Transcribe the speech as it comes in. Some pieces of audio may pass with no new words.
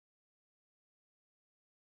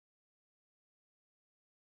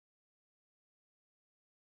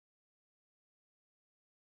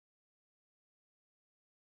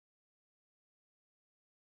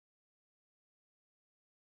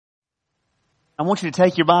I want you to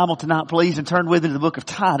take your Bible tonight, please, and turn with me to the book of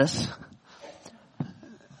Titus.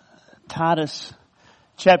 Titus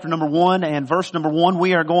chapter number 1 and verse number 1.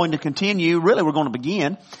 We are going to continue, really we're going to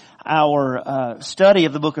begin our study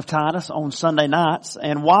of the book of Titus on Sunday nights.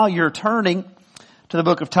 And while you're turning to the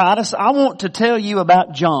book of Titus, I want to tell you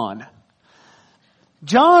about John.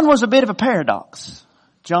 John was a bit of a paradox.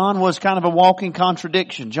 John was kind of a walking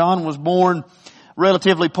contradiction. John was born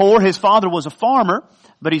relatively poor. His father was a farmer,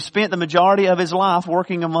 but he spent the majority of his life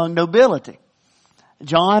working among nobility.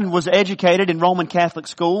 John was educated in Roman Catholic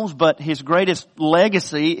schools, but his greatest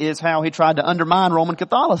legacy is how he tried to undermine Roman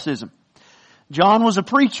Catholicism. John was a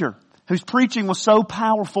preacher whose preaching was so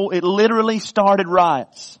powerful it literally started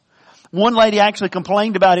riots. One lady actually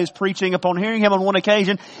complained about his preaching upon hearing him on one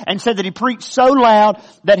occasion and said that he preached so loud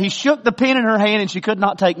that he shook the pen in her hand and she could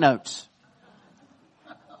not take notes.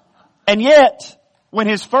 And yet, when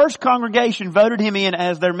his first congregation voted him in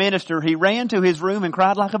as their minister, he ran to his room and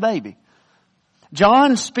cried like a baby.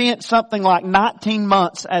 John spent something like 19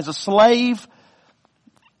 months as a slave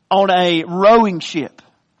on a rowing ship,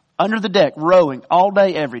 under the deck, rowing all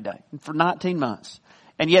day, every day, for 19 months.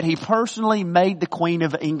 And yet he personally made the Queen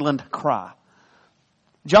of England cry.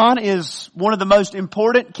 John is one of the most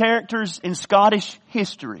important characters in Scottish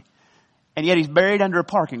history, and yet he's buried under a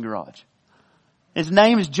parking garage. His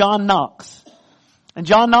name is John Knox. And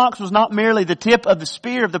John Knox was not merely the tip of the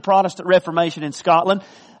spear of the Protestant Reformation in Scotland,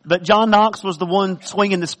 but John Knox was the one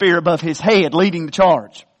swinging the spear above his head, leading the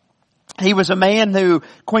charge. He was a man who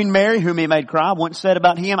Queen Mary, whom he made cry, once said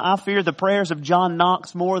about him, "I fear the prayers of John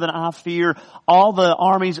Knox more than I fear all the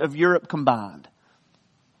armies of Europe combined."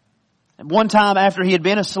 And one time after he had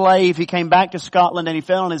been a slave, he came back to Scotland and he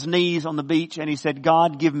fell on his knees on the beach and he said,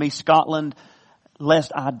 "God, give me Scotland,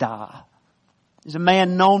 lest I die." He's a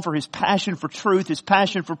man known for his passion for truth, his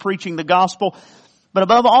passion for preaching the gospel. But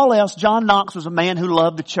above all else, John Knox was a man who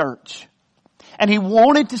loved the church. And he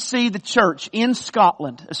wanted to see the church in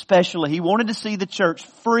Scotland especially. He wanted to see the church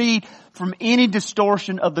freed from any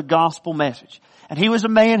distortion of the gospel message. And he was a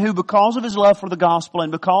man who, because of his love for the gospel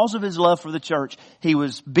and because of his love for the church, he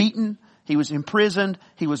was beaten, he was imprisoned,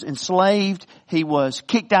 he was enslaved, he was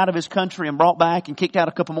kicked out of his country and brought back and kicked out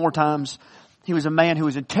a couple more times. He was a man who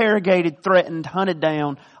was interrogated, threatened, hunted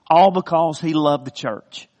down, all because he loved the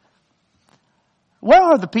church. Where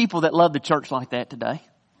are the people that love the church like that today?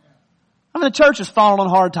 I mean, the church has fallen on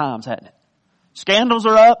hard times, hasn't it? Scandals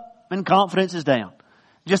are up and confidence is down.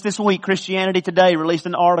 Just this week, Christianity Today released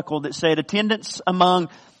an article that said attendance among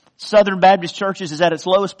Southern Baptist churches is at its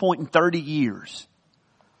lowest point in 30 years.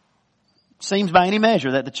 It seems by any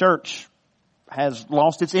measure that the church has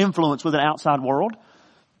lost its influence with an outside world.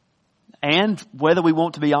 And whether we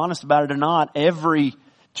want to be honest about it or not, every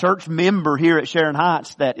church member here at Sharon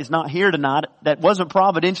Heights that is not here tonight, that wasn't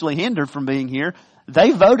providentially hindered from being here,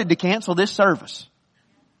 they voted to cancel this service.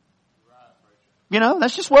 You know,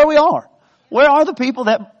 that's just where we are. Where are the people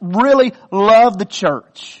that really love the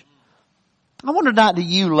church? I wonder tonight, do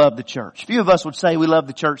you love the church? Few of us would say we love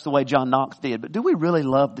the church the way John Knox did, but do we really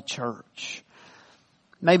love the church?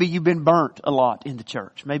 Maybe you've been burnt a lot in the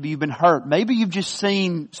church. Maybe you've been hurt. Maybe you've just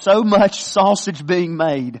seen so much sausage being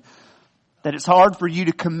made that it's hard for you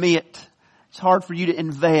to commit. It's hard for you to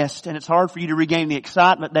invest, and it's hard for you to regain the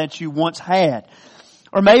excitement that you once had.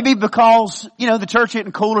 Or maybe because, the church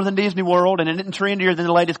isn't cooler than Disney World, and it isn't trendier than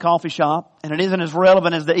the latest coffee shop, and it isn't as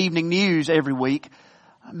relevant as the evening news every week.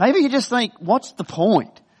 Maybe you just think, what's the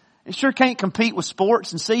point? It sure can't compete with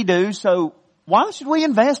sports and Sea-Doos, so why should we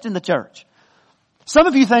invest in the church? Some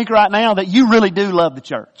of you think right now that you really do love the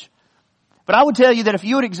church. But I would tell you that if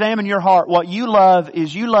you would examine your heart, what you love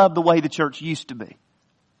is you love the way the church used to be.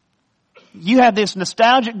 You have this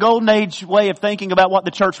nostalgic golden age way of thinking about what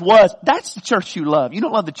the church was. That's the church you love. You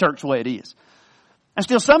don't love the church the way it is. And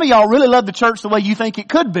still some of y'all really love the church the way you think it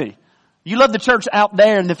could be. You love the church out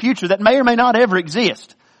there in the future that may or may not ever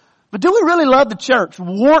exist. But do we really love the church?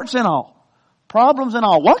 Warts and all. Problems and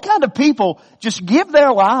all. What kind of people just give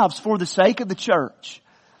their lives for the sake of the church?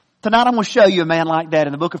 Tonight I'm going to show you a man like that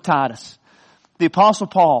in the book of Titus. The Apostle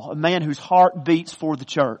Paul, a man whose heart beats for the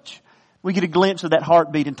church. We get a glimpse of that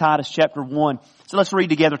heartbeat in Titus chapter 1. So let's read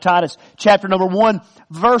together Titus chapter number 1,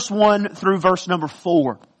 verse 1 through verse number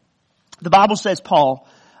 4. The Bible says, Paul,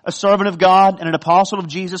 a servant of God and an apostle of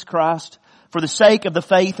Jesus Christ, for the sake of the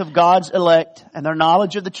faith of God's elect and their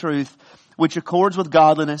knowledge of the truth, which accords with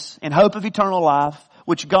godliness, in hope of eternal life,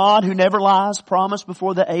 which God, who never lies, promised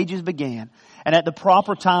before the ages began, and at the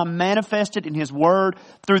proper time manifested in His Word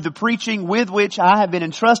through the preaching with which I have been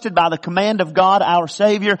entrusted by the command of God our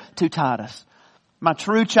Savior to Titus, my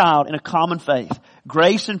true child in a common faith,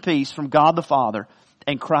 grace and peace from God the Father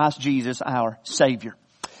and Christ Jesus our Savior.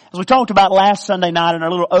 As we talked about last Sunday night in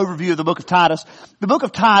our little overview of the book of Titus, the book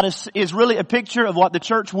of Titus is really a picture of what the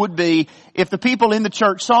church would be if the people in the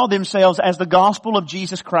church saw themselves as the gospel of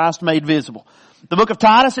Jesus Christ made visible. The book of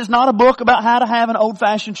Titus is not a book about how to have an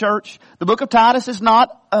old-fashioned church. The book of Titus is not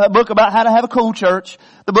a book about how to have a cool church.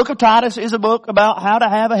 The book of Titus is a book about how to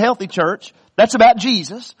have a healthy church. That's about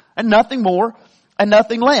Jesus and nothing more and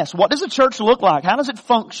nothing less. What does a church look like? How does it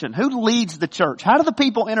function? Who leads the church? How do the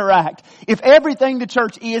people interact if everything the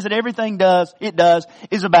church is and everything it does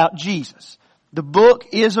is about Jesus? The book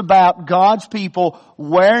is about God's people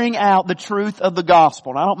wearing out the truth of the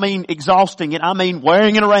gospel. And I don't mean exhausting it. I mean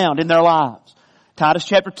wearing it around in their lives. Titus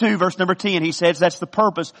chapter 2 verse number 10, he says that's the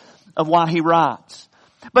purpose of why he writes.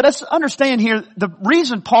 But let's understand here, the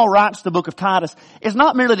reason Paul writes the book of Titus is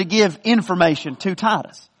not merely to give information to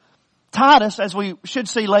Titus. Titus, as we should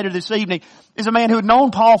see later this evening, is a man who had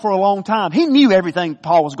known Paul for a long time. He knew everything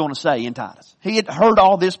Paul was going to say in Titus. He had heard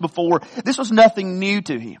all this before. This was nothing new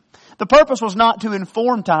to him. The purpose was not to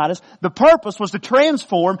inform Titus. The purpose was to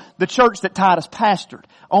transform the church that Titus pastored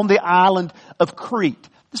on the island of Crete.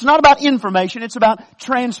 It's not about information, it's about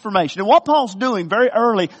transformation. And what Paul's doing very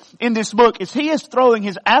early in this book is he is throwing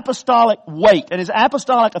his apostolic weight and his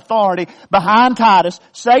apostolic authority behind Titus,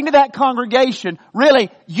 saying to that congregation, really,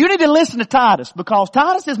 you need to listen to Titus because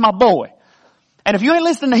Titus is my boy. And if you ain't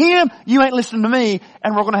listening to him, you ain't listening to me,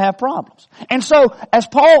 and we're going to have problems. And so, as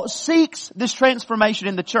Paul seeks this transformation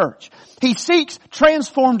in the church, he seeks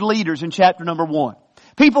transformed leaders in chapter number 1.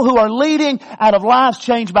 People who are leading out of lives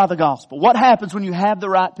changed by the gospel. What happens when you have the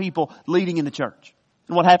right people leading in the church?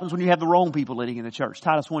 And what happens when you have the wrong people leading in the church?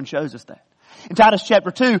 Titus 1 shows us that. In Titus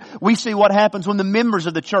chapter 2, we see what happens when the members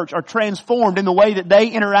of the church are transformed in the way that they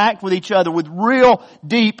interact with each other with real,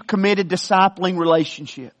 deep, committed, discipling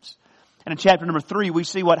relationships. And in chapter number 3, we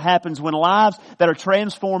see what happens when lives that are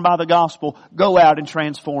transformed by the gospel go out and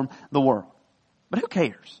transform the world. But who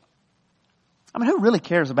cares? I mean, who really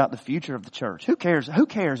cares about the future of the church? Who cares? Who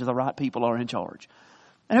cares if the right people are in charge?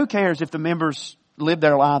 And who cares if the members live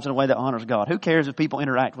their lives in a way that honors God? Who cares if people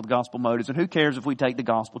interact with gospel motives? And who cares if we take the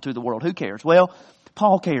gospel to the world? Who cares? Well,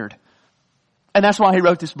 Paul cared. And that's why he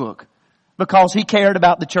wrote this book. Because he cared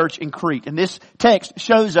about the church in Crete. And this text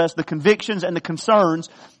shows us the convictions and the concerns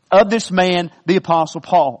of this man, the Apostle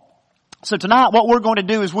Paul. So tonight what we're going to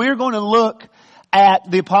do is we're going to look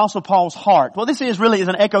at the Apostle Paul's heart. Well, this is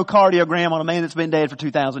an echocardiogram on a man that's been dead for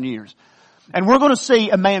 2,000 years. And we're going to see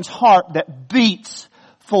a man's heart that beats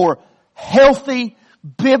for healthy,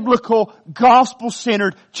 biblical,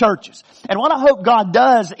 gospel-centered churches. And what I hope God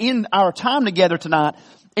does in our time together tonight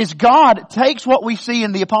is God takes what we see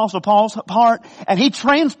in the Apostle Paul's heart and He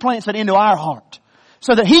transplants it into our heart.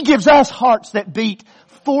 So that He gives us hearts that beat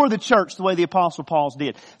for the church the way the Apostle Paul's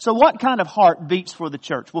did. So what kind of heart beats for the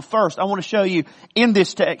church? Well, first, I want to show you in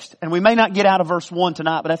this text, and we may not get out of verse 1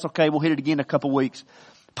 tonight, but that's okay. We'll hit it again in a couple weeks.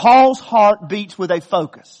 Paul's heart beats with a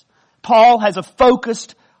focus. Paul has a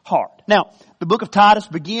focused heart. Now, the book of Titus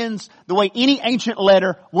begins the way any ancient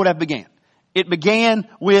letter would have began. It began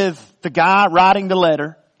with the guy writing the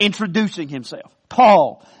letter introducing himself,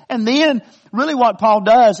 Paul. And then, really what Paul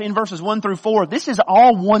does in verses 1 through 4, this is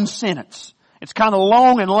all one sentence. It's kind of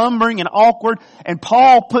long and lumbering and awkward, and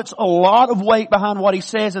Paul puts a lot of weight behind what he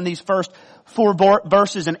says in these first 4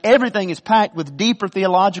 verses, and everything is packed with deeper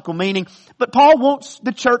theological meaning. But Paul wants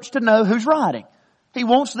the church to know who's writing. He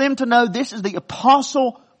wants them to know this is the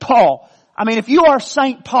Apostle Paul. I mean, if you are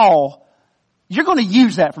Saint Paul, you're going to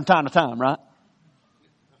use that from time to time, right?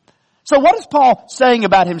 So what is Paul saying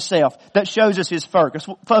about himself that shows us his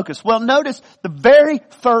focus? Well, notice the very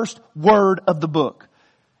first word of the book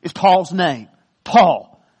is Paul's name.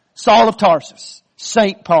 Paul, Saul of Tarsus,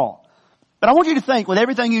 Saint Paul. But I want you to think, with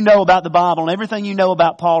everything you know about the Bible and everything you know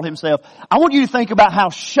about Paul himself, I want you to think about how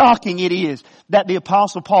shocking it is that the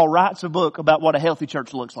Apostle Paul writes a book about what a healthy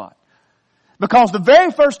church looks like. Because the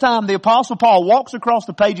very first time the Apostle Paul walks across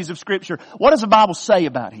the pages of Scripture, what does the Bible say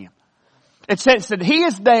about him? It says that he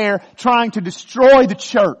is there trying to destroy the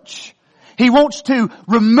church. He wants to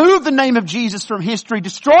remove the name of Jesus from history,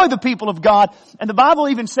 destroy the people of God. And the Bible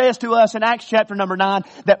even says to us in Acts chapter number 9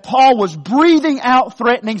 that Paul was breathing out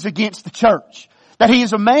threatenings against the church. That he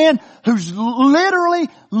is a man who's literally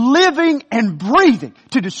living and breathing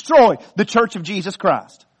to destroy the church of Jesus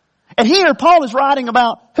Christ. And here Paul is writing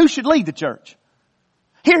about who should lead the church.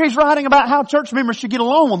 Here he's writing about how church members should get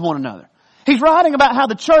along with one another. He's writing about how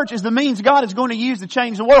the church is the means God is going to use to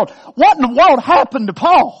change the world. What in the world happened to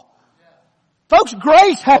Paul? Folks,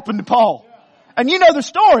 grace happened to Paul. And you know the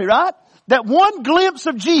story, right? that one glimpse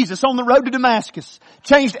of Jesus on the road to Damascus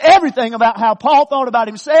changed everything about how Paul thought about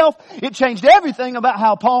himself. It changed everything about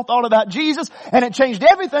how Paul thought about Jesus. And it changed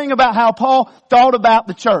everything about how Paul thought about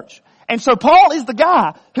the church. And so Paul is the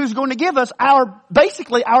guy who's going to give us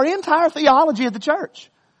basically our entire theology of the church.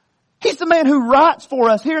 He's the man who writes for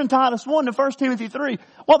us here in Titus 1 to 1 Timothy 3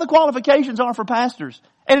 what the qualifications are for pastors.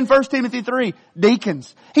 And in 1 Timothy 3,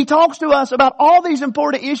 deacons. He talks to us about all these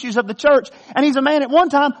important issues of the church. And he's a man at one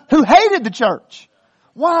time who hated the church.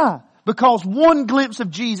 Why? Because one glimpse of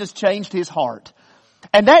Jesus changed his heart.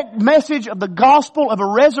 And that message of the gospel of a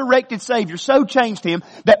resurrected Savior so changed him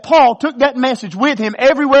that Paul took that message with him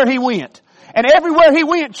everywhere he went. And everywhere he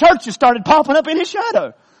went, churches started popping up in his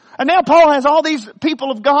shadow. And now Paul has all these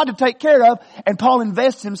people of God to take care of, and Paul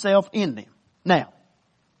invests himself in them. Now,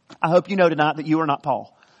 I hope you know tonight that you are not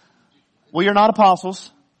Paul. We are not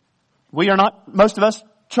apostles. We are not, most of us,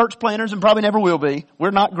 church planners and probably never will be.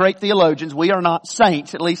 We're not great theologians. We are not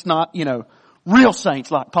saints, at least not, real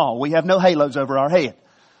saints like Paul. We have no halos over our head.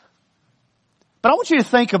 But I want you to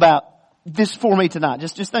think about this for me tonight.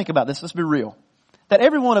 Just think about this. Let's be real. That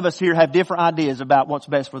every one of us here have different ideas about what's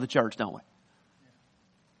best for the church, don't we?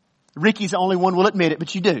 Ricky's the only one will admit it,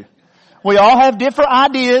 but you do. We all have different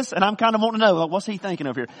ideas, and I'm kind of wanting to know, what's he thinking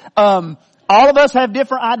of here? All of us have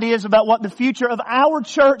different ideas about what the future of our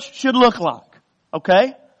church should look like.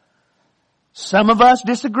 Okay? Some of us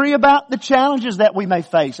disagree about the challenges that we may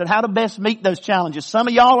face and how to best meet those challenges. Some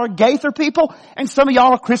of y'all are Gaither people, and some of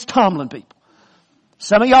y'all are Chris Tomlin people.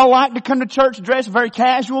 Some of y'all like to come to church dressed very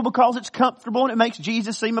casual because it's comfortable and it makes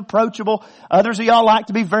Jesus seem approachable. Others of y'all like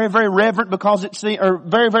to be very, very reverent or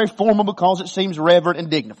very, very formal because it seems reverent and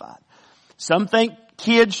dignified. Some think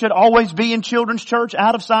kids should always be in children's church,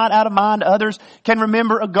 out of sight, out of mind. Others can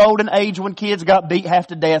remember a golden age when kids got beat half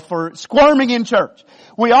to death for squirming in church.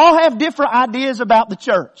 We all have different ideas about the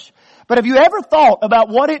church. But have you ever thought about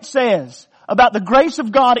what it says about the grace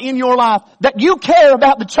of God in your life that you care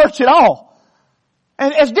about the church at all?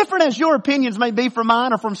 And as different as your opinions may be from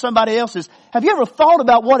mine or from somebody else's, have you ever thought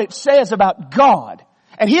about what it says about God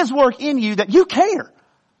and His work in you that you care?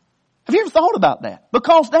 Have you ever thought about that?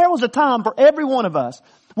 Because there was a time for every one of us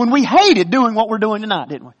when we hated doing what we're doing tonight,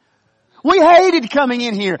 didn't we? We hated coming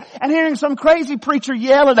in here and hearing some crazy preacher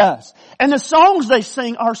yell at us. And the songs they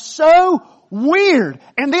sing are so weird.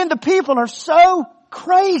 And then the people are so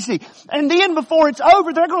crazy. And then before it's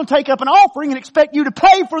over, they're going to take up an offering and expect you to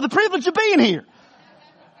pay for the privilege of being here.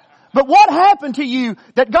 But what happened to you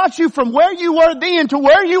that got you from where you were then to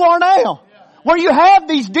where you are now? Where you have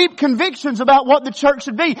these deep convictions about what the church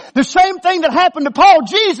should be. The same thing that happened to Paul,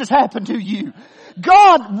 Jesus happened to you.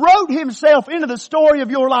 God wrote Himself into the story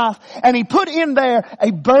of your life and He put in there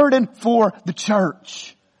a burden for the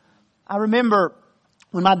church. I remember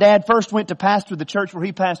when my dad first went to pastor the church where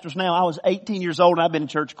he pastors now, I was 18 years old and I've been in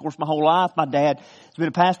church, of course, my whole life. My dad has been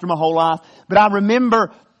a pastor my whole life. But I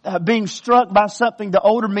remember being struck by something the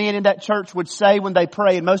older men in that church would say when they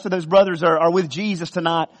pray. And most of those brothers are with Jesus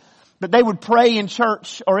tonight. But they would pray in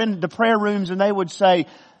church or in the prayer rooms and they would say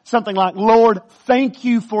something like, Lord, thank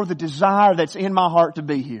you for the desire that's in my heart to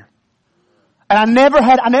be here. And I never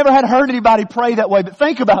had heard anybody pray that way, but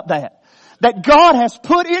think about that. That God has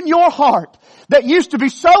put in your heart that used to be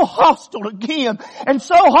so hostile to Him and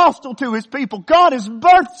so hostile to His people. God has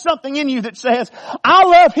birthed something in you that says, I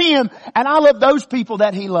love Him and I love those people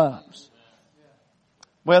that He loves.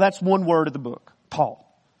 Well, that's one word of the book, Paul.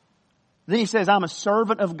 Then he says, I'm a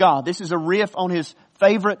servant of God. This is a riff on his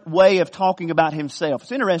favorite way of talking about himself.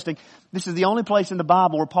 It's interesting. This is the only place in the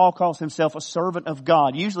Bible where Paul calls himself a servant of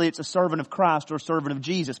God. Usually it's a servant of Christ or a servant of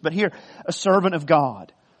Jesus. But here, a servant of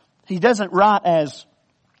God. He doesn't write as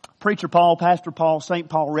Preacher Paul, Pastor Paul, Saint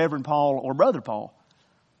Paul, Reverend Paul, or Brother Paul.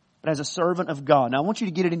 But as a servant of God. Now I want you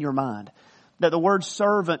to get it in your mind that the word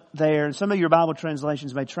servant there, and some of your Bible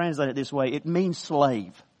translations may translate it this way, it means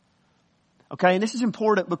slave. Okay, and this is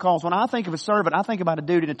important because when I think of a servant, I think about a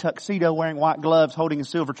dude in a tuxedo wearing white gloves holding a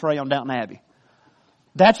silver tray on Downton Abbey.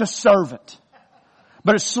 That's a servant.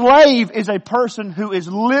 But a slave is a person who is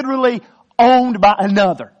literally owned by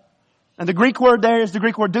another. And the Greek word there is the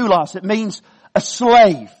Greek word doulos. It means a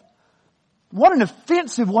slave. What an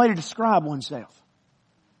offensive way to describe oneself.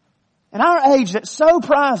 In our age that so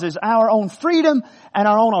prizes our own freedom and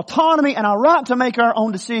our own autonomy and our right to make our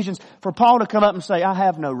own decisions, for Paul to come up and say, I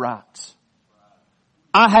have no rights.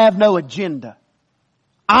 I have no agenda.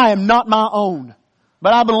 I am not my own,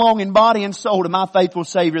 but I belong in body and soul to my faithful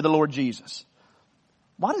Savior, the Lord Jesus.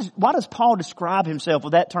 Why does Paul describe himself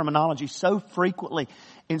with that terminology so frequently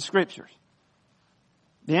in Scriptures?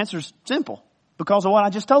 The answer is simple. Because of what I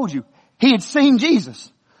just told you. He had seen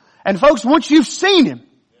Jesus. And folks, once you've seen Him,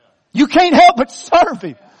 You can't help but serve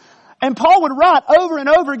Him. And Paul would write over and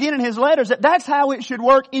over again in his letters that that's how it should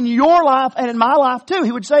work in your life and in my life too.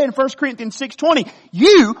 He would say in 1 Corinthians 6:20,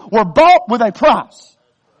 you were bought with a price.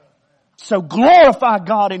 So glorify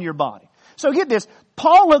God in your body. So get this,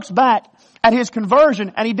 Paul looks back at his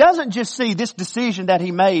conversion and he doesn't just see this decision that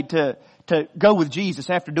he made to go with Jesus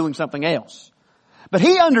after doing something else. But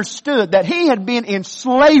he understood that he had been in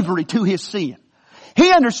slavery to his sin. He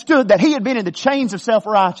understood that he had been in the chains of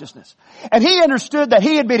self-righteousness. And he understood that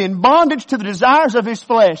he had been in bondage to the desires of his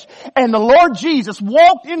flesh. And the Lord Jesus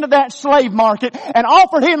walked into that slave market and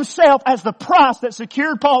offered Himself as the price that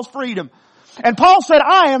secured Paul's freedom. And Paul said,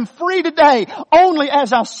 I am free today only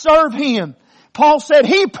as I serve Him. Paul said,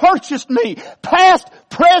 He purchased me, past,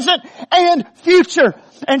 present, and future.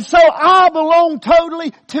 And so I belong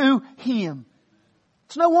totally to Him.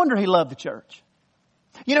 It's no wonder he loved the church.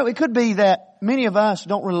 You know, it could be that many of us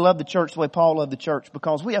don't really love the church the way Paul loved the church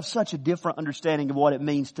because we have such a different understanding of what it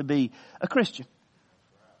means to be a Christian.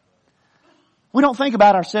 We don't think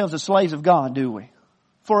about ourselves as slaves of God, do we?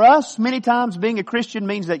 For us, many times being a Christian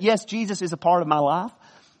means that yes, Jesus is a part of my life.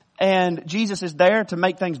 And Jesus is there to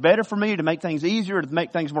make things better for me, to make things easier, to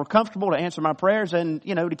make things more comfortable, to answer my prayers and,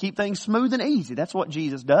 you know, to keep things smooth and easy. That's what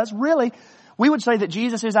Jesus does. Really, we would say that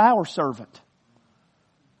Jesus is our servant.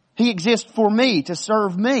 He exists for me, to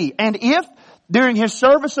serve me. And if during His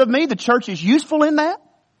service of me, the church is useful in that,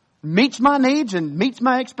 meets my needs and meets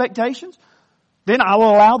my expectations, then I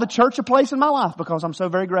will allow the church a place in my life because I'm so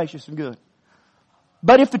very gracious and good.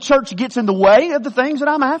 But if the church gets in the way of the things that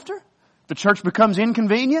I'm after, if the church becomes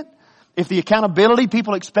inconvenient, if the accountability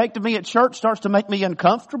people expect of me at church starts to make me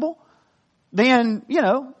uncomfortable, then, you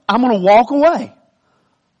know, I'm going to walk away.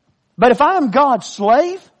 But if I am God's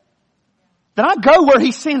slave, then I go where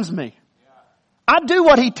He sends me. I do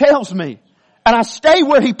what He tells me. And I stay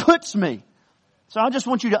where He puts me. So I just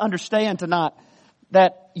want you to understand tonight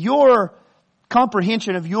that your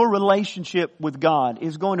comprehension of your relationship with God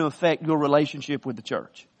is going to affect your relationship with the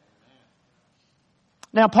church.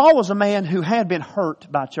 Now, Paul was a man who had been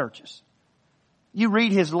hurt by churches. You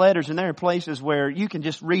read his letters and there are places where you can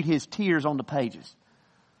just read his tears on the pages.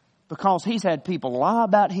 Because he's had people lie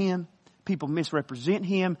about him. People misrepresent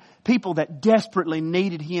him. People that desperately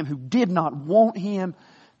needed him who did not want him.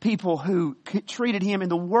 People who treated him in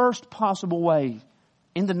the worst possible way.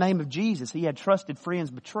 In the name of Jesus, he had trusted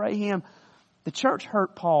friends betray him. The church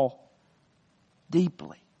hurt Paul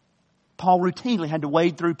deeply. Paul routinely had to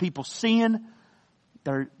wade through people's sin,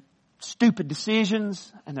 their stupid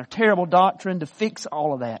decisions, and their terrible doctrine to fix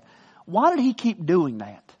all of that. Why did he keep doing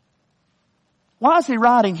that? Why is he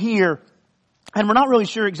writing here? And we're not really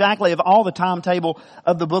sure exactly of all the timetable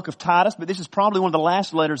of the book of Titus, but this is probably one of the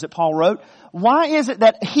last letters that Paul wrote. Why is it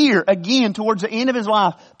that here, again, towards the end of his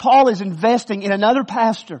life, Paul is investing in another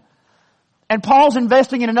pastor? And Paul's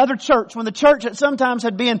investing in another church when the church that sometimes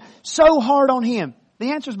had been so hard on him?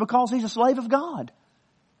 The answer is because he's a slave of God.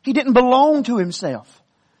 He didn't belong to himself.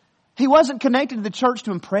 He wasn't connected to the church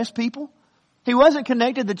to impress people. He wasn't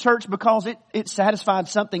connected to the church because it satisfied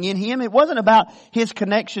something in him. It wasn't about his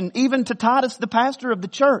connection even to Titus, the pastor of the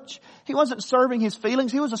church. He wasn't serving his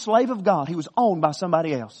feelings. He was a slave of God. He was owned by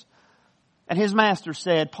somebody else. And his master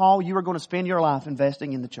said, Paul, you are going to spend your life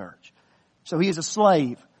investing in the church. So he is a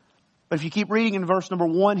slave. But if you keep reading in verse number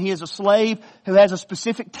 1, he is a slave who has a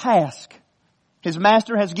specific task. His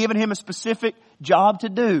master has given him a specific job to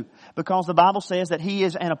do because the Bible says that he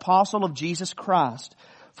is an apostle of Jesus Christ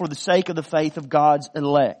for the sake of the faith of God's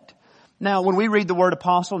elect. Now, when we read the word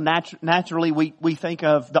apostle, naturally we think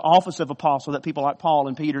of the office of apostle that people like Paul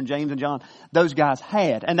and Peter and James and John, those guys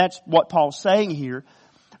had. And that's what Paul's saying here.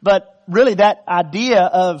 But really that idea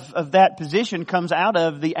of that position comes out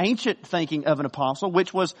of the ancient thinking of an apostle,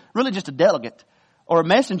 which was really just a delegate or a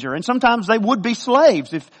messenger. And sometimes they would be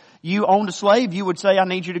slaves. If you owned a slave, you would say, I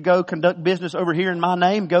need you to go conduct business over here in my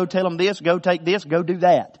name. Go tell them this, go take this, go do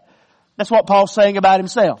that. That's what Paul's saying about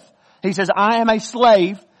himself. He says, I am a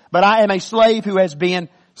slave, but I am a slave who has been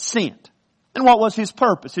sent. And what was his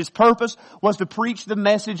purpose? His purpose was to preach the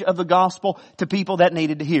message of the gospel to people that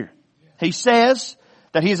needed to hear. He says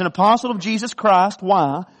that he is an apostle of Jesus Christ.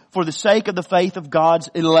 Why? For the sake of the faith of God's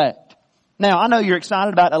elect. Now, I know you're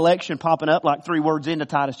excited about election popping up like 3 words into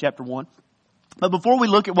Titus chapter 1. But before we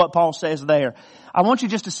look at what Paul says there, I want you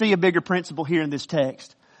just to see a bigger principle here in this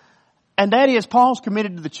text. And that is Paul's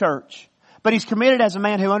committed to the church. But he's committed as a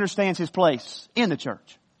man who understands his place in the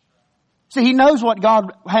church. See, he knows what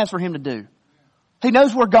God has for him to do. He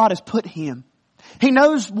knows where God has put him. He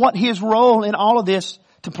knows what his role in all of this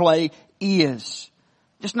to play is.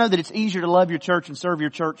 Just know that it's easier to love your church and serve your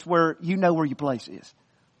church where you know where your place is.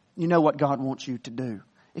 You know what God wants you to do.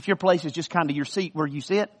 if your place is just kind of your seat where you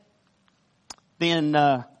sit, then,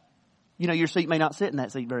 your seat may not sit in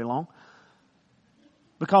that seat very long.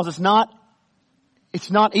 Because it's not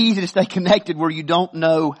easy to stay connected where you don't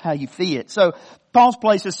know how you fit. So, Paul's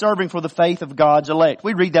place is serving for the faith of God's elect.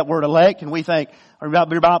 We read that word elect and we think, or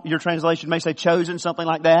your translation may say chosen, something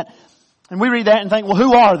like that. And we read that and think, well,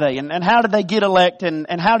 who are they? And how did they get elect?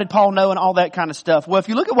 And how did Paul know? And all that kind of stuff. Well, if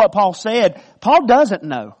you look at what Paul said, Paul doesn't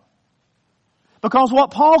know. Because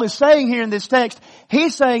what Paul is saying here in this text,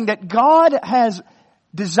 he's saying that God has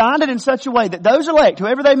designed it in such a way that those elect,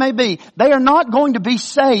 whoever they may be, they are not going to be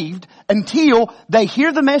saved until they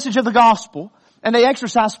hear the message of the gospel and they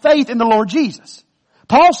exercise faith in the Lord Jesus.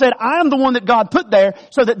 Paul said, I am the one that God put there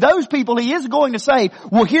so that those people he is going to save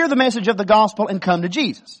will hear the message of the gospel and come to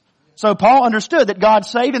Jesus. So Paul understood that God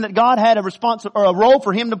saved and that God had a role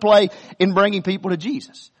for him to play in bringing people to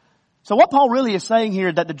Jesus. So what Paul really is saying here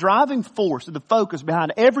is that the driving force, the focus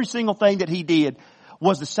behind every single thing that he did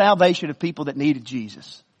was the salvation of people that needed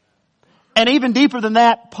Jesus. And even deeper than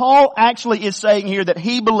that, Paul actually is saying here that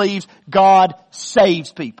he believes God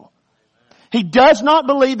saves people. He does not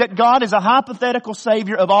believe that God is a hypothetical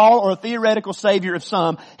savior of all or a theoretical savior of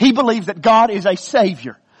some. He believes that God is a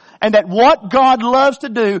savior. And that what God loves to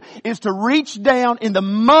do is to reach down in the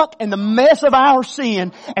muck and the mess of our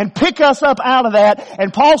sin and pick us up out of that.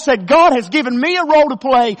 And Paul said, God has given me a role to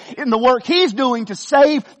play in the work He's doing to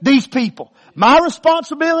save these people. My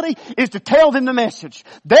responsibility is to tell them the message.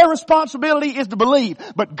 Their responsibility is to believe.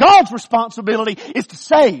 But God's responsibility is to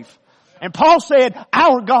save. And Paul said,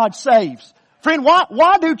 our God saves. Friend,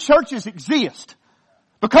 why do churches exist?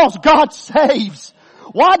 Because God saves.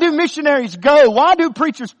 Why do missionaries go? Why do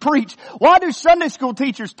preachers preach? Why do Sunday school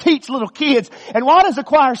teachers teach little kids? And why does the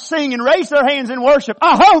choir sing and raise their hands in worship?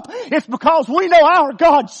 I hope it's because we know our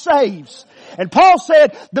God saves. And Paul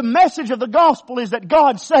said the message of the gospel is that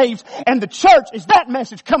God saves, and the church is that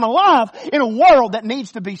message come alive in a world that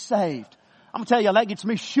needs to be saved. I'm going to tell you, that gets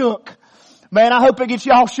me shook. Man, I hope it gets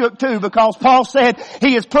y'all shook too, because Paul said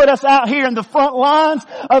He has put us out here in the front lines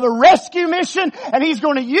of a rescue mission, and He's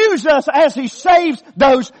going to use us as He saves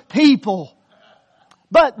those people.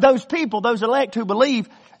 But those people, those elect who believe,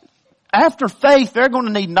 after faith, they're going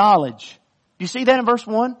to need knowledge. Do you see that in verse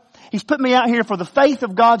 1? He's put me out here for the faith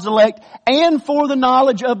of God's elect and for the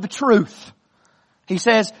knowledge of the truth. He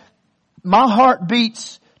says, my heart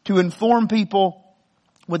beats to inform people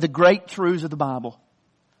with the great truths of the Bible.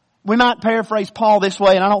 We might paraphrase Paul this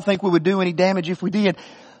way, and I don't think we would do any damage if we did.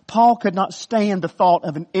 Paul could not stand the thought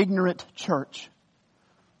of an ignorant church.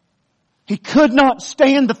 He could not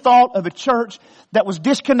stand the thought of a church that was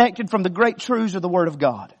disconnected from the great truths of the Word of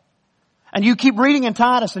God. And you keep reading in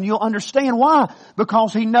Titus and you'll understand why.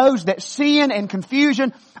 Because he knows that sin and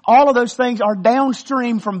confusion, all of those things are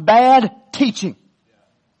downstream from bad teaching.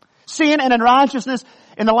 Sin and unrighteousness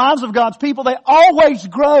in the lives of God's people, they always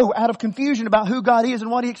grow out of confusion about who God is and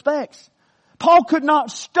what He expects. Paul could not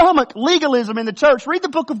stomach legalism in the church. Read the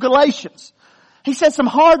book of Galatians. He said some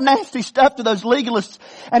hard, nasty stuff to those legalists,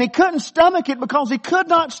 and he couldn't stomach it because he could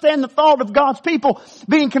not stand the thought of God's people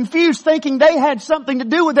being confused, thinking they had something to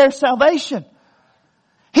do with their salvation.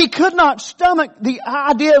 He could not stomach the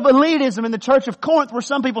idea of elitism in the church of Corinth, where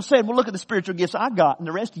some people said, well, look at the spiritual gifts I got, and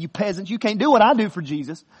the rest of you peasants, you can't do what I do for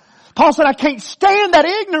Jesus. Paul said, I can't stand that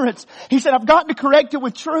ignorance. He said, I've got to correct it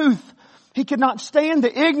with truth. He could not stand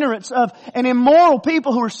the ignorance of an immoral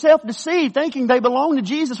people who are self-deceived, thinking they belong to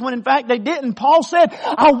Jesus when in fact they didn't. Paul said,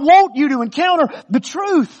 I want you to encounter the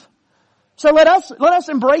truth. So let us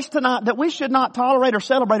embrace tonight that we should not tolerate or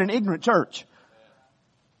celebrate an ignorant church.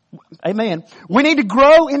 Amen. We need to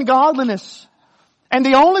grow in godliness. And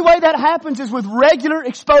the only way that happens is with regular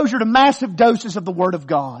exposure to massive doses of the Word of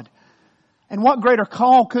God. And what greater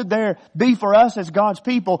call could there be for us as God's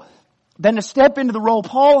people than to step into the role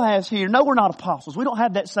Paul has here? No, we're not apostles. We don't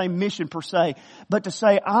have that same mission per se. But to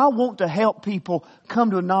say, I want to help people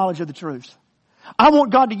come to a knowledge of the truth. I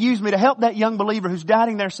want God to use me to help that young believer who's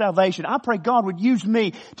doubting their salvation. I pray God would use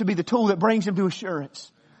me to be the tool that brings him to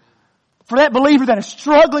assurance. For that believer that is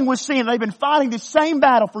struggling with sin, they've been fighting this same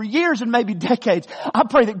battle for years and maybe decades. I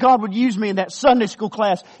pray that God would use me in that Sunday school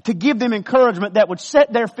class to give them encouragement that would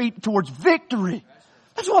set their feet towards victory.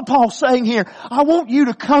 That's what Paul's saying here. I want you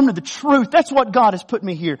to come to the truth. That's what God has put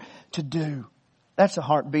me here to do. That's a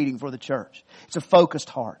heart beating for the church. It's a focused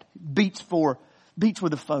heart. It beats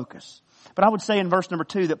with a focus. But I would say in verse number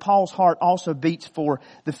 2 that Paul's heart also beats for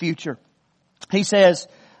the future. He says,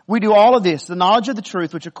 we do all of this, the knowledge of the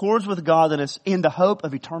truth, which accords with godliness, in the hope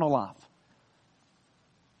of eternal life.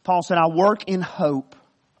 Paul said, I work in hope.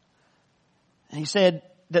 And he said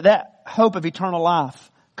that hope of eternal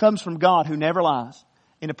life comes from God who never lies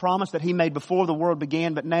in a promise that He made before the world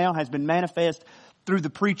began, but now has been manifest through the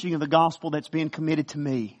preaching of the gospel that's been committed to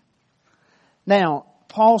me. Now,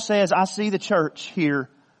 Paul says, I see the church here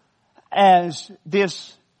as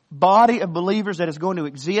this body of believers that is going to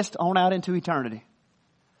exist on out into eternity.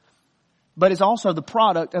 But it's also the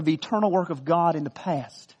product of the eternal work of God in the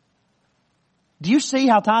past. Do you see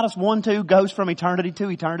how Titus 1:2 goes from eternity to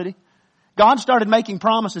eternity? God started making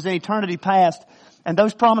promises in eternity past, and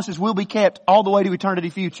those promises will be kept all the way to eternity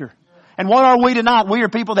future. And what are we tonight? We are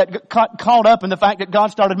people that got caught up in the fact that God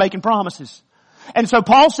started making promises. And so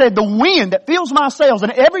Paul said, the wind that fills my sails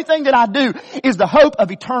and everything that I do is the hope of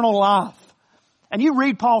eternal life. And you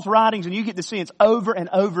read Paul's writings and you get the sense over and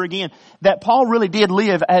over again that Paul really did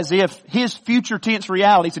live as if his future tense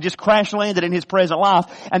realities had just crash landed in his present life,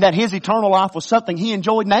 and that his eternal life was something he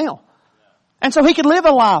enjoyed now. And so he could live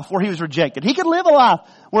a life where he was rejected. He could live a life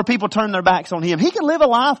where people turned their backs on him. He could live a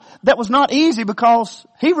life that was not easy because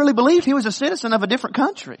he really believed he was a citizen of a different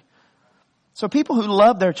country. So people who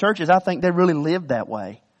love their churches, I think they really live that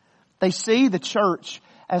way. They see the church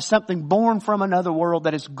as something born from another world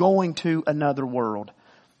that is going to another world.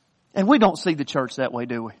 And we don't see the church that way,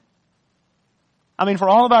 do we? I mean, for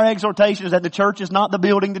all of our exhortations that the church is not the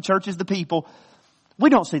building, the church is the people, we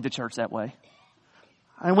don't see the church that way.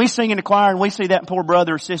 And we sing in the choir and we see that poor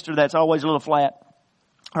brother or sister that's always a little flat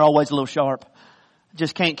or always a little sharp.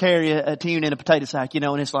 Just can't carry a tune in a potato sack,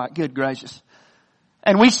 and it's like, good gracious.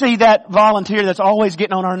 And we see that volunteer that's always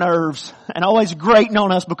getting on our nerves and always grating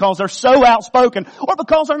on us because they're so outspoken or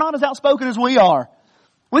because they're not as outspoken as we are.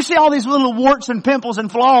 We see all these little warts and pimples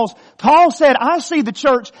and flaws. Paul said, I see the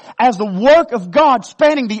church as the work of God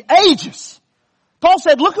spanning the ages. Paul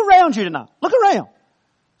said, look around you tonight. Look around.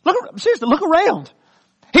 Seriously, look around.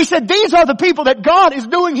 He said, these are the people that God is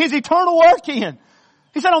doing His eternal work in.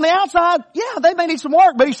 He said on the outside, yeah, they may need some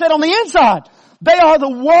work, but He said on the inside, they are the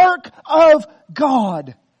work of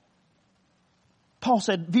God. Paul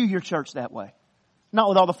said, view your church that way. Not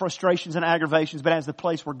with all the frustrations and aggravations, but as the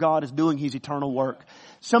place where God is doing His eternal work.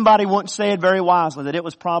 Somebody once said very wisely that it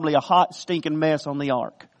was probably a hot, stinking mess on the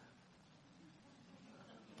ark.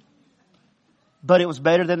 But it was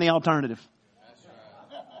better than the alternative.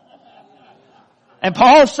 And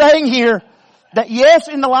Paul is saying here that yes,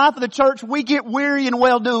 in the life of the church, we get weary in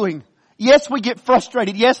well-doing. Yes, we get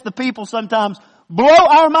frustrated. Yes, the people sometimes blow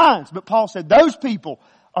our minds. But Paul said those people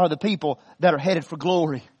are the people that are headed for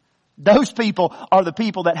glory. Those people are the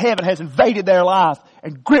people that heaven has invaded their life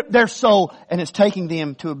and gripped their soul and is taking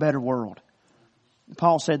them to a better world.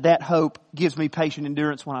 Paul said that hope gives me patient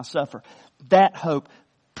endurance when I suffer. That hope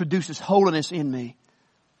produces holiness in me.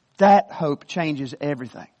 That hope changes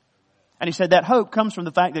everything. And he said that hope comes from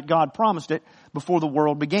the fact that God promised it before the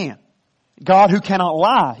world began. God who cannot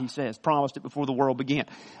lie, he says, promised it before the world began.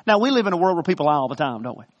 Now, we live in a world where people lie all the time,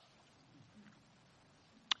 don't we?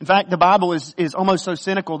 In fact, the Bible is almost so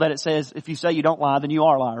cynical that it says if you say you don't lie, then you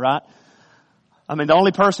are a liar, right? I mean, the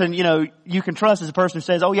only person, you can trust is a person who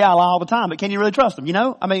says, oh yeah, I lie all the time, but can you really trust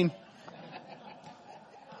them? I mean,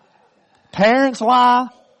 parents lie,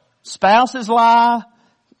 spouses lie,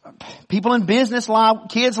 people in business lie,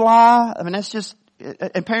 kids lie. I mean, that's just,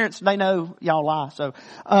 and parents, they know y'all lie. So,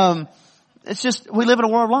 it's just, we live in a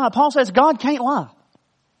world of lie. Paul says God can't lie.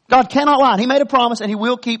 God cannot lie. He made a promise and He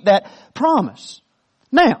will keep that promise.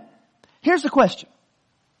 Now, here's the question.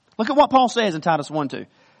 Look at what Paul says in Titus 1:2.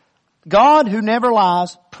 God who never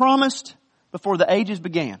lies promised before the ages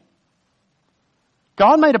began.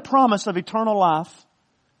 God made a promise of eternal life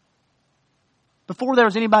before there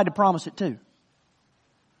was anybody to promise it to.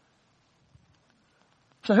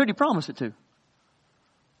 So who did He promise it to?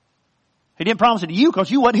 He didn't promise it to you because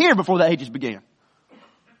you wasn't here before the ages began.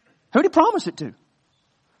 Who did He promise it to?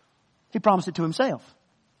 He promised it to Himself.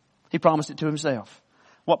 He promised it to Himself.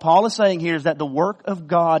 What Paul is saying here is that the work of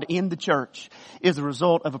God in the church is the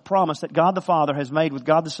result of a promise that God the Father has made with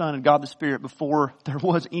God the Son and God the Spirit before there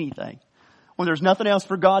was anything. When there's nothing else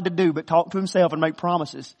for God to do but talk to Himself and make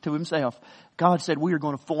promises to Himself, God said we are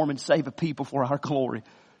going to form and save a people for our glory.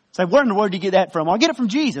 Say, where in the world do you get that from? Well, I get it from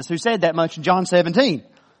Jesus, who said that much in John 17.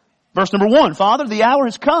 Verse number 1, Father, the hour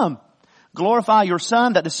has come. Glorify your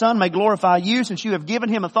Son, that the Son may glorify you, since you have given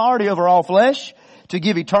Him authority over all flesh, to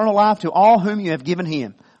give eternal life to all whom you have given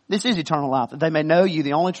Him. This is eternal life, that they may know you,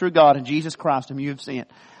 the only true God, and Jesus Christ, whom you have sent.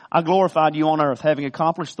 I glorified you on earth, having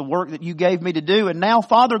accomplished the work that you gave me to do. And now,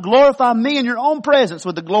 Father, glorify me in your own presence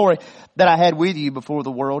with the glory that I had with you before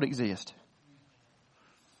the world existed.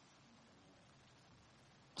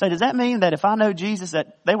 So does that mean that if I know Jesus,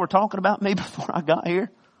 that they were talking about me before I got here?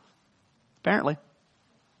 Apparently.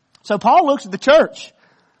 So Paul looks at the church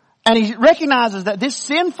and he recognizes that this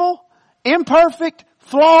sinful, imperfect,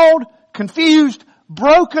 flawed, confused,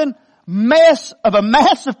 broken mess of a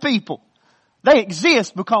mass of people. They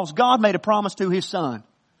exist because God made a promise to His Son.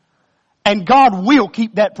 And God will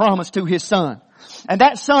keep that promise to His Son. And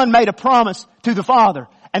that Son made a promise to the Father.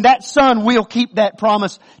 And that Son will keep that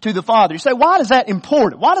promise to the Father. You say, why is that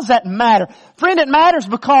important? Why does that matter? Friend, it matters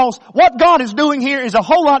because what God is doing here is a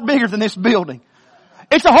whole lot bigger than this building.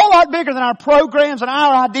 It's a whole lot bigger than our programs and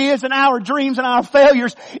our ideas and our dreams and our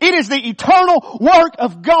failures. It is the eternal work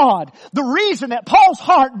of God. The reason that Paul's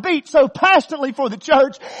heart beat so passionately for the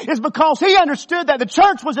church is because he understood that the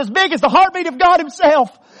church was as big as the heartbeat of God Himself.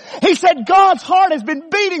 He said, God's heart has been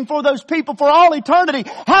beating for those people for all eternity.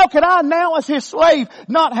 How could I now as His slave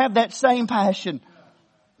not have that same passion?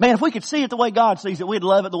 Man, if we could see it the way God sees it, we'd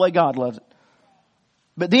love it the way God loves it.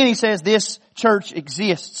 But then he says this church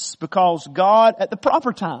exists because God, at the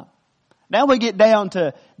proper time, now we get down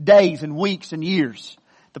to days and weeks and years.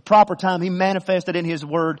 The proper time He manifested in His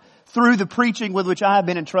Word through the preaching with which I have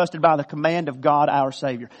been entrusted by the command of God our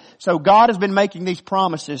Savior. So God has been making these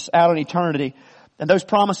promises out in eternity. And those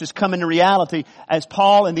promises come into reality as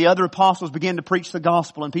Paul and the other apostles begin to preach the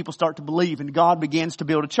gospel and people start to believe and God begins to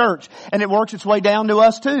build a church. And it works its way down to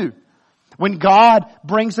us too. When God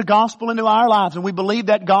brings the gospel into our lives and we believe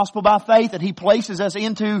that gospel by faith, that He places us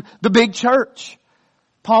into the big church.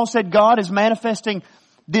 Paul said God is manifesting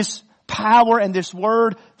this power and this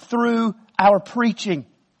word through our preaching.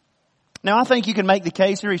 Now I think you can make the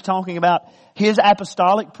case here. He's talking about His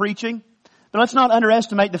apostolic preaching. But let's not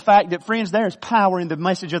underestimate the fact that, friends, there is power in the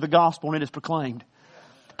message of the gospel when it is proclaimed.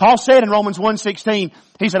 Paul said in Romans 1:16,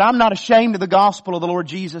 he said, I'm not ashamed of the gospel of the Lord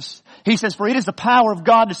Jesus. He says, for it is the power of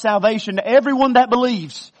God to salvation to everyone that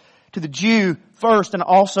believes, to the Jew first and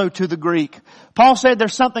also to the Greek. Paul said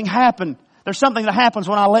there's something that happens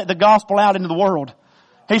when I let the gospel out into the world.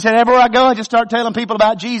 He said, everywhere I go, I just start telling people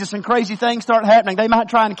about Jesus and crazy things start happening. They might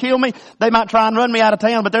try and kill me. They might try and run me out of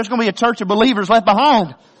town, but there's going to be a church of believers left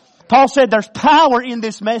behind. Paul said there's power in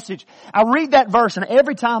this message. I read that verse and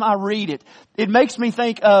every time I read it, it makes me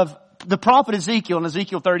think of the prophet Ezekiel in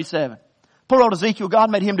Ezekiel 37. Poor old Ezekiel, God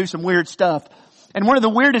made him do some weird stuff. And one of the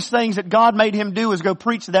weirdest things that God made him do is go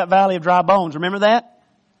preach to that valley of dry bones. Remember that?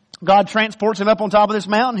 God transports him up on top of this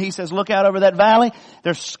mountain. He says, look out over that valley.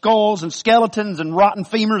 There's skulls and skeletons and rotten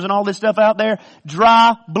femurs and all this stuff out there.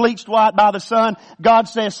 Dry, bleached white by the sun. God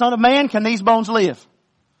says, Son of man, can these bones live?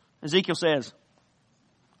 Ezekiel says,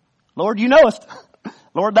 Lord, you knowest.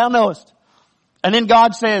 Lord, thou knowest. And then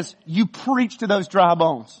God says, you preach to those dry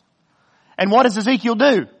bones. And what does Ezekiel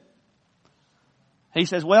do? He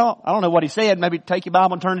says, well, I don't know what he said. Maybe take your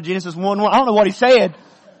Bible and turn to Genesis 1:1. I don't know what he said.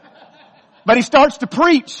 But he starts to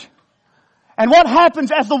preach. And what happens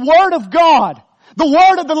as the Word of God, the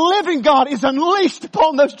Word of the living God is unleashed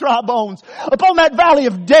upon those dry bones, upon that valley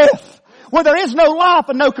of death, where there is no life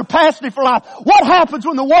and no capacity for life. What happens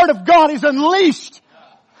when the Word of God is unleashed?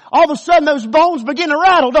 All of a sudden those bones begin to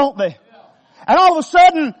rattle, don't they? And all of a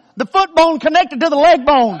sudden the foot bone connected to the leg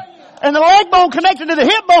bone. And the leg bone connected to the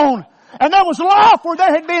hip bone. And there was life where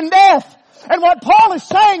there had been death. And what Paul is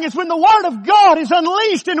saying is when the Word of God is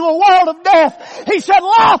unleashed into a world of death, he said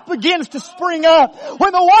life begins to spring up.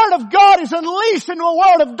 When the Word of God is unleashed into a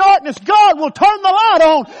world of darkness, God will turn the light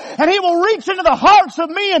on and He will reach into the hearts of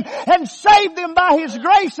men and save them by His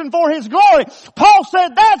grace and for His glory. Paul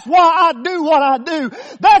said that's why I do what I do.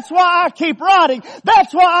 That's why I keep writing.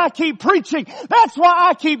 That's why I keep preaching. That's why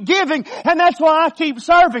I keep giving. And that's why I keep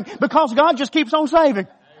serving. Because God just keeps on saving.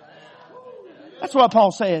 That's what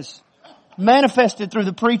Paul says. Manifested through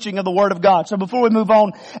the preaching of the Word of God. So before we move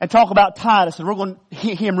on and talk about Titus, and we're going to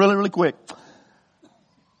hit him really, really quick.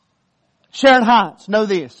 Sharon Heights, know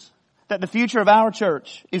this, that the future of our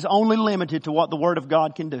church is only limited to what the Word of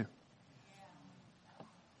God can do.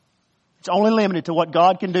 It's only limited to what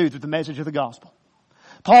God can do through the message of the gospel.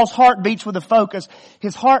 Paul's heart beats with a focus.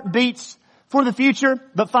 His heart beats for the future,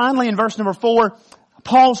 but finally in verse number 4,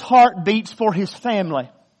 Paul's heart beats for his family.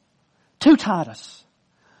 To Titus,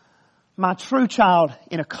 my true child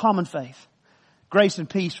in a common faith. Grace and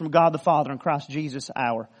peace from God the Father and Christ Jesus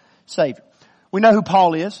our Savior. We know who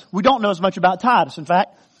Paul is. We don't know as much about Titus. In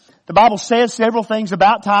fact, the Bible says several things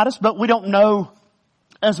about Titus, but we don't know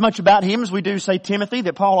as much about him as we do, say, Timothy,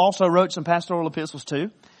 that Paul also wrote some pastoral epistles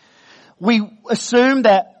to. We assume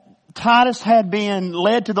that Titus had been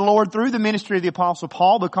led to the Lord through the ministry of the Apostle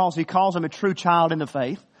Paul because he calls him a true child in the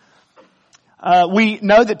faith. We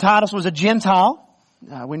know that Titus was a Gentile.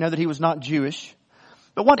 We know that he was not Jewish.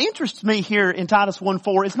 But what interests me here in Titus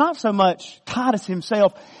 1:4 is not so much Titus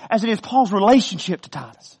himself as it is Paul's relationship to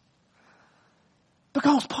Titus.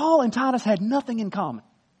 Because Paul and Titus had nothing in common.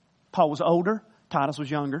 Paul was older, Titus was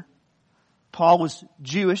younger. Paul was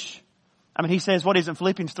Jewish. I mean, he says, what is it in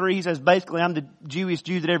Philippians 3? He says, basically, I'm the Jewiest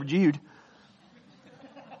Jew that ever Jewed.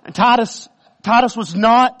 And Titus was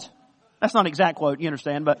not, that's not an exact quote, you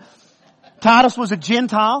understand, but Titus was a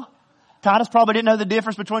Gentile. Titus probably didn't know the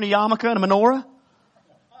difference between a yarmulke and a menorah.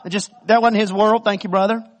 That wasn't his world. Thank you,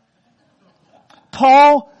 brother.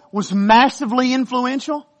 Paul was massively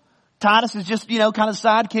influential. Titus is just, kind of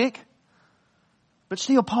sidekick. But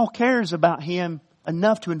still, Paul cares about him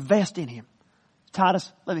enough to invest in him.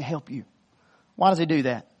 Titus, let me help you. Why does he do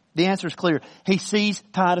that? The answer is clear. He sees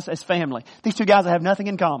Titus as family. These two guys have nothing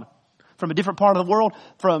in common. From a different part of the world,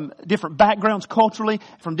 from different backgrounds culturally,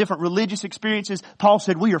 from different religious experiences, Paul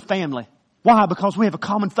said we are family. Why? Because we have a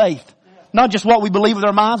common faith. Not just what we believe with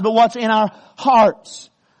our minds, but what's in our hearts.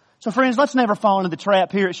 So friends, let's never fall into the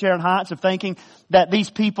trap here at Sharon Heights of thinking that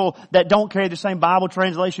these people that don't carry the same Bible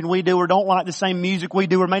translation we do, or don't like the same music we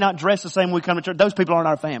do, or may not dress the same when we come to church, those people aren't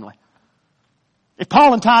our family. If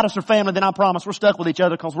Paul and Titus are family, then I promise we're stuck with each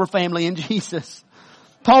other because we're family in Jesus.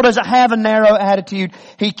 Paul doesn't have a narrow attitude.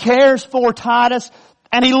 He cares for Titus,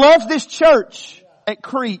 and he loves this church at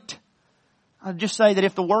Crete. I'll just say that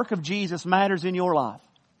if the work of Jesus matters in your life,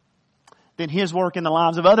 then his work in the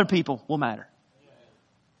lives of other people will matter.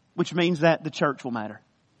 Which means that the church will matter.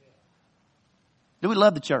 Do we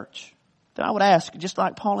love the church? Then I would ask, just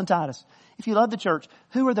like Paul and Titus, if you love the church,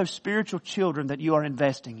 who are those spiritual children that you are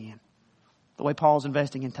investing in? The way Paul's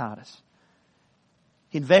investing in Titus.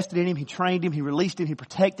 He invested in him, he trained him, he released him, he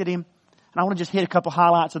protected him. And I want to just hit a couple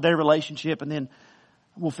highlights of their relationship, and then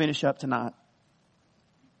we'll finish up tonight.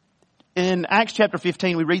 In Acts chapter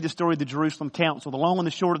 15, we read the story of the Jerusalem Council. The long and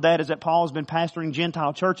the short of that is that Paul has been pastoring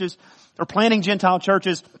Gentile churches, or planting Gentile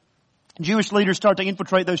churches. Jewish leaders start to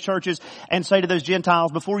infiltrate those churches and say to those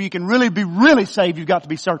Gentiles, before you can really be really saved, you've got to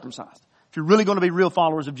be circumcised. If you're really going to be real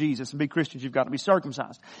followers of Jesus and be Christians, you've got to be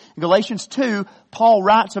circumcised. In Galatians 2, Paul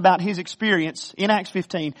writes about his experience in Acts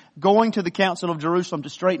 15 going to the Council of Jerusalem to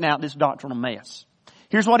straighten out this doctrinal mess.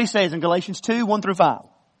 Here's what he says in Galatians 2, 1 through 5.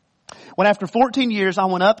 When after 14 years I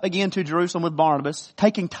went up again to Jerusalem with Barnabas,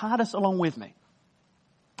 taking Titus along with me.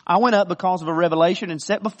 I went up because of a revelation and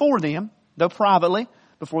set before them, though privately,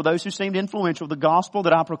 before those who seemed influential, the gospel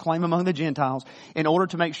that I proclaim among the Gentiles, in order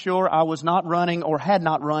to make sure I was not running or had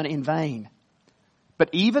not run in vain. But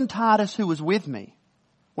even Titus, who was with me,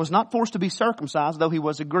 was not forced to be circumcised, though he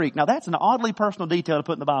was a Greek. Now that's an oddly personal detail to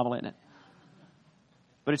put in the Bible, isn't it?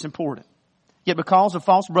 But it's important. Yet because of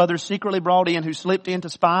false brothers secretly brought in who slipped in to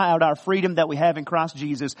spy out our freedom that we have in Christ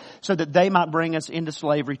Jesus, so that they might bring us into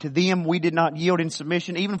slavery. To them we did not yield in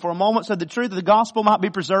submission even for a moment, so the truth of the gospel might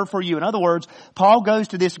be preserved for you. In other words, Paul goes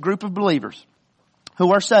to this group of believers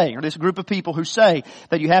who are saying, or this group of people who say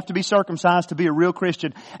that you have to be circumcised to be a real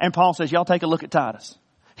Christian. And Paul says, y'all take a look at Titus.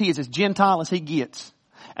 He is as Gentile as he gets.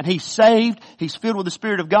 And he's saved, he's filled with the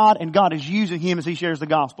Spirit of God, and God is using him as he shares the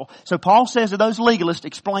gospel. So Paul says to those legalists,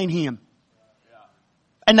 explain him.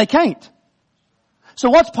 And they can't.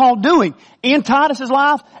 So what's Paul doing? In Titus's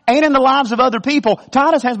life and in the lives of other people,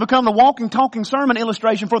 Titus has become the walking, talking sermon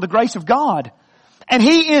illustration for the grace of God. And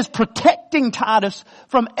he is protecting Titus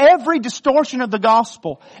from every distortion of the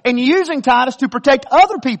gospel and using Titus to protect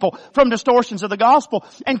other people from distortions of the gospel.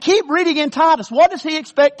 And keep reading in Titus. What does he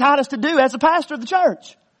expect Titus to do as a pastor of the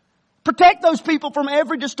church? Protect those people from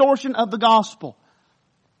every distortion of the gospel.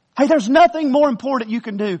 Hey, there's nothing more important you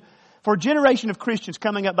can do for a generation of Christians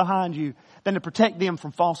coming up behind you than to protect them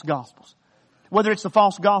from false gospels. Whether it's the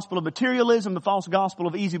false gospel of materialism, the false gospel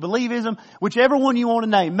of easy believism, whichever one you want to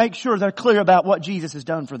name, make sure they're clear about what Jesus has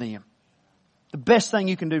done for them. The best thing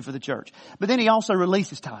you can do for the church. But then he also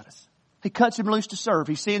releases Titus. He cuts him loose to serve.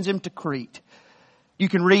 He sends him to Crete. You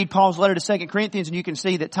can read Paul's letter to 2 Corinthians and you can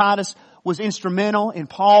see that Titus was instrumental in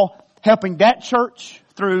Paul helping that church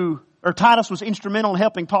Titus was instrumental in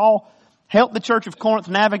helping Paul help the church of Corinth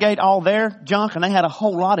navigate all their junk, and they had a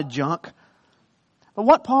whole lot of junk. But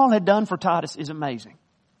what Paul had done for Titus is amazing.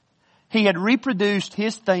 He had reproduced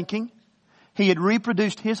his thinking, he had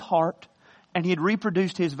reproduced his heart, and he had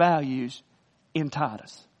reproduced his values in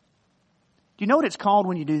Titus. Do you know what it's called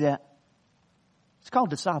when you do that? It's called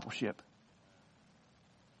discipleship.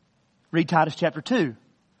 Read Titus chapter 2.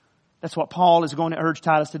 That's what Paul is going to urge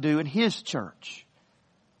Titus to do in his church.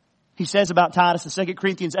 He says about Titus in 2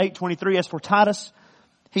 Corinthians 8:23, as for Titus,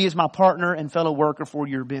 he is my partner and fellow worker for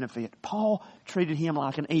your benefit. Paul treated him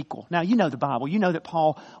like an equal. Now, you know the Bible. You know that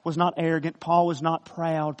Paul was not arrogant. Paul was not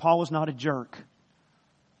proud. Paul was not a jerk.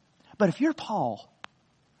 But if you're Paul,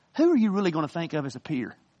 who are you really going to think of as a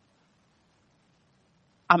peer?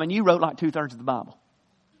 I mean, you wrote like 2/3 of the Bible.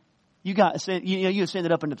 You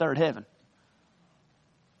ascended up into third heaven.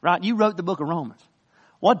 Right? You wrote the book of Romans.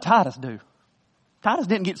 What did Titus do? Titus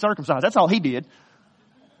didn't get circumcised. That's all he did.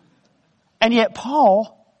 And yet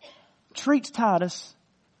Paul treats Titus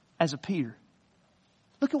as a peer.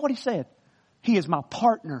 Look at what he said. He is my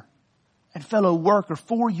partner and fellow worker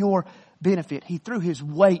for your benefit. He threw his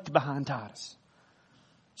weight behind Titus.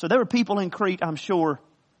 So there were people in Crete, I'm sure,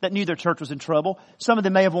 that knew their church was in trouble. Some of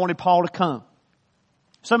them may have wanted Paul to come.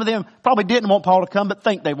 Some of them probably didn't want Paul to come, but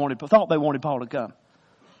thought they wanted Paul to come.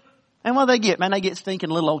 And what do they get? Man, they get stinking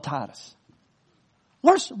little old Titus.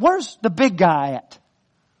 Where's the big guy at?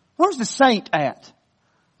 Where's the saint at?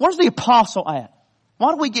 Where's the apostle at?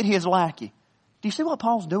 Why do we get his lackey? Do you see what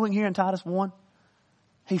Paul's doing here in Titus 1?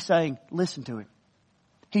 He's saying, listen to him.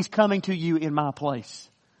 He's coming to you in my place.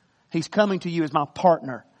 He's coming to you as my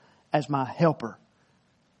partner, as my helper.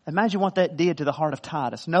 Imagine what that did to the heart of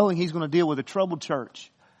Titus, knowing he's going to deal with a troubled church,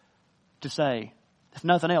 to say, if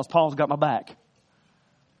nothing else, Paul's got my back.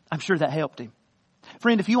 I'm sure that helped him.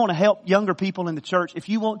 Friend, if you want to help younger people in the church, if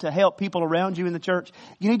you want to help people around you in the church,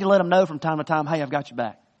 you need to let them know from time to time, hey, I've got your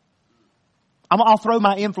back. I'll throw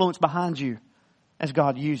my influence behind you as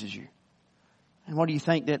God uses you. And what do you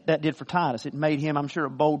think that did for Titus? It made him, I'm sure, a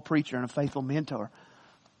bold preacher and a faithful mentor.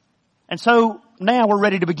 And so now we're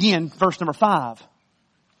ready to begin verse number 5.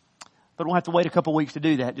 But we'll have to wait a couple weeks to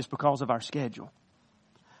do that just because of our schedule.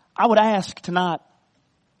 I would ask tonight,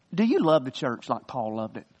 do you love the church like Paul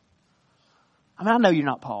loved it? I mean, I know you're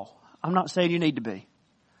not Paul. I'm not saying you need to be.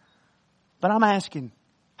 But I'm asking,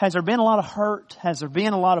 has there been a lot of hurt? Has there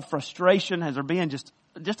been a lot of frustration? Has there been just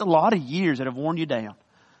a lot of years that have worn you down?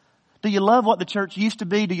 Do you love what the church used to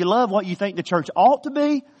be? Do you love what you think the church ought to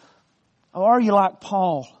be? Or are you like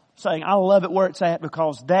Paul, saying, I love it where it's at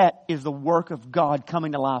because that is the work of God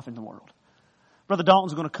coming to life in the world? Brother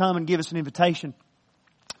Dalton's going to come and give us an invitation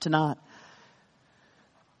tonight.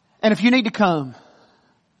 And if you need to come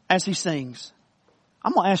as he sings,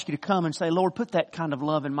 I'm going to ask you to come and say, Lord, put that kind of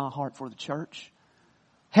love in my heart for the church.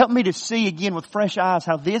 Help me to see again with fresh eyes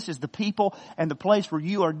how this is the people and the place where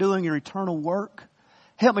you are doing your eternal work.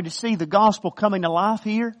 Help me to see the gospel coming to life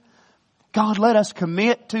here. God, let us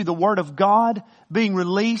commit to the Word of God being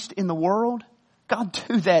released in the world. God,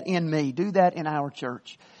 do that in me. Do that in our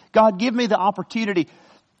church. God, give me the opportunity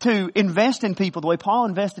to invest in people the way Paul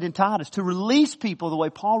invested in Titus, to release people the way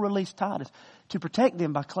Paul released Titus, to protect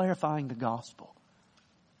them by clarifying the gospel.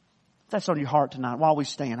 If that's on your heart tonight, while we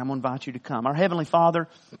stand, I'm going to invite you to come. Our Heavenly Father,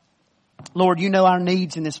 Lord, you know our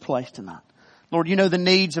needs in this place tonight. Lord, you know the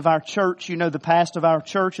needs of our church. You know the past of our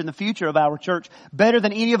church and the future of our church better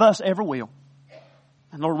than any of us ever will.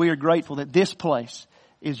 And Lord, we are grateful that this place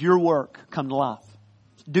is your work come to life.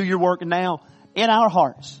 Do your work now in our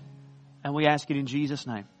hearts. And we ask it in Jesus'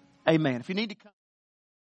 name. Amen. If you need to come.